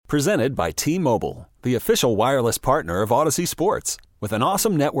Presented by T-Mobile, the official wireless partner of Odyssey Sports. With an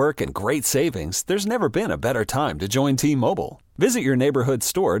awesome network and great savings, there's never been a better time to join T-Mobile. Visit your neighborhood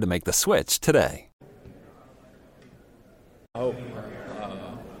store to make the switch today. I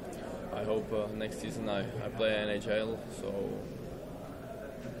hope next season I play NHL. So.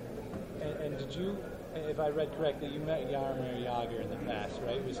 And did you, if I read correctly, you met Jaromir Jagr in the past,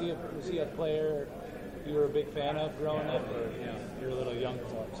 right? Was he a player you were a big fan of growing up, or you're a little young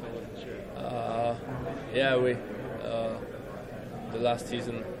for it, so I wasn't sure? Yeah, we the last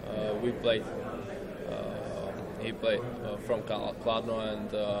season we played. He played from Kladno and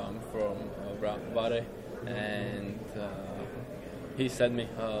from Vare, and he sent me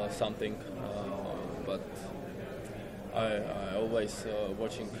something, but I always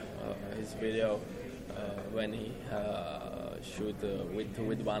watching his video when he shoot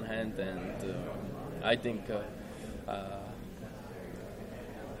with one hand, and I think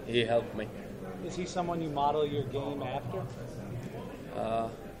he helped me. Is he someone you model your game after?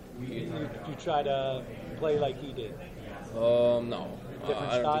 You try to play like he did? No.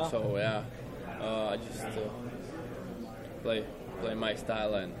 Different I don't style? think so, yeah. I just play my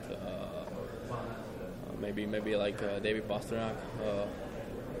style, and maybe like David Pastrnak,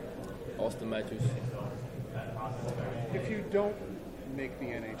 Austin Matthews. If you don't make the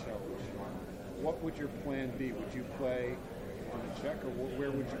NHL this year, what would your plan be? Would you play on the Czech, or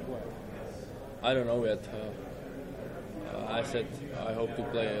where would you play? I don't know yet. I said I hope to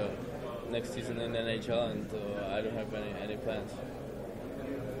play next season in NHL, and I don't have any plans.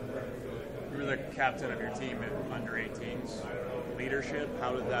 You were the captain of your team in under-18s. Leadership,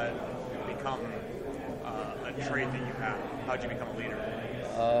 how did that become a trait that you have? How did you become a leader?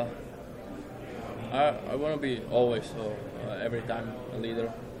 I want to be always, every time a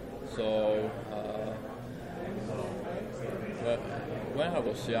leader. So when I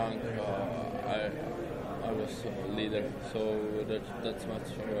was young, I was a leader, so that's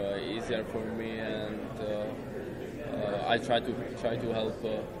much easier for me, and I try to help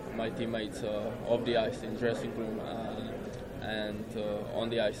my teammates off the ice in dressing room, and on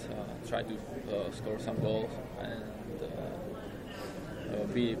the ice try to score some goals and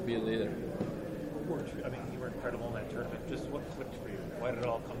be a leader. I mean, you were incredible in that tournament. Just what clicked for you? Why did it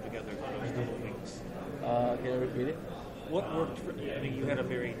all come together for those couple of weeks? Can you repeat it? What worked for you? I mean, you had a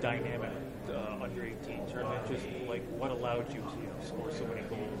very dynamic under-18 tournament. Just like what allowed you to score so many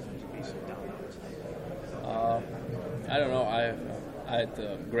goals and to be so dominant? I don't know. I had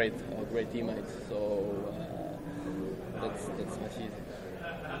great teammates, so that's much easier.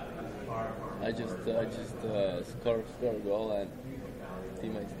 I just score a goal, and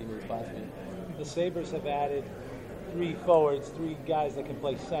teammates pass me. The Sabres have added 3 forwards, 3 guys that can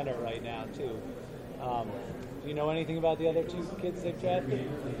play center right now too. Do you know anything about the other 2 kids they've drafted?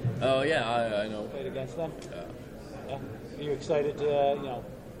 Oh yeah, I know. Played against them? Yeah. Are you excited to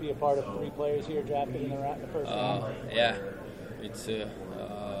be a part of 3 players here drafted in the first round? Yeah, it's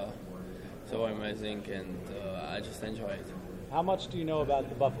so amazing, and I just enjoy it. How much do you know about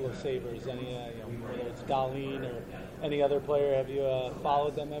the Buffalo Sabres? Any, whether it's Dahlin or any other player, have you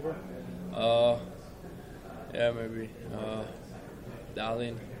followed them ever? Yeah, maybe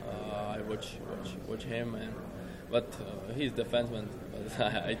Dahlin. I watch him, but he's defenseman. But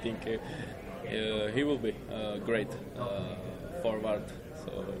I think he will be a great forward.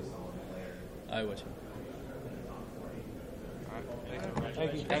 So I watch him.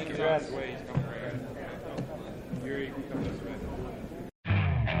 Thank you. Thank you.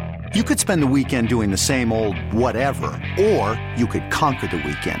 You could spend the weekend doing the same old whatever, or you could conquer the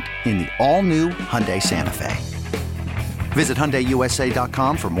weekend in the all-new Hyundai Santa Fe. Visit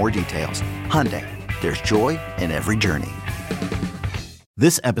HyundaiUSA.com for more details. Hyundai, there's joy in every journey.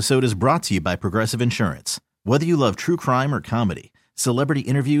 This episode is brought to you by Progressive Insurance. Whether you love true crime or comedy, celebrity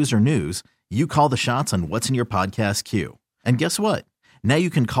interviews or news, you call the shots on what's in your podcast queue. And guess what? Now you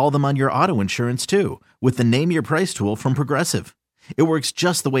can call them on your auto insurance too, with the Name Your Price tool from Progressive. It works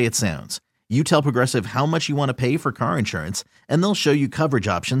just the way it sounds. You tell Progressive how much you want to pay for car insurance, and they'll show you coverage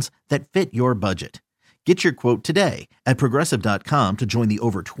options that fit your budget. Get your quote today at Progressive.com to join the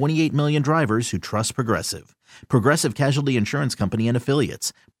over 28 million drivers who trust Progressive. Progressive Casualty Insurance Company and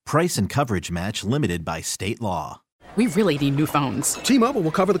Affiliates. Price and coverage match limited by state law. We really need new phones. T-Mobile will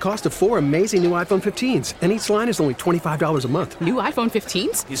cover the cost of 4 amazing new iPhone 15s, and each line is only $25 a month. New iPhone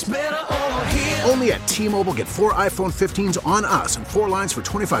 15s? It's better over here. Only at T-Mobile, get 4 iPhone 15s on us and 4 lines for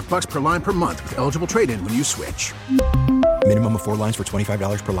 $25 per line per month with eligible trade-in when you switch. Minimum of 4 lines for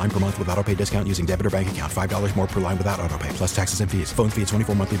 $25 per line per month with autopay discount using debit or bank account. $5 more per line without autopay, plus taxes and fees. Phone fee at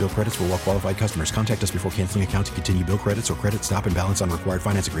 24 monthly bill credits for well-qualified customers. Contact us before canceling account to continue bill credits or credit stop and balance on required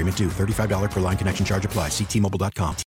finance agreement due. $35 per line connection charge applies. See T-Mobile.com.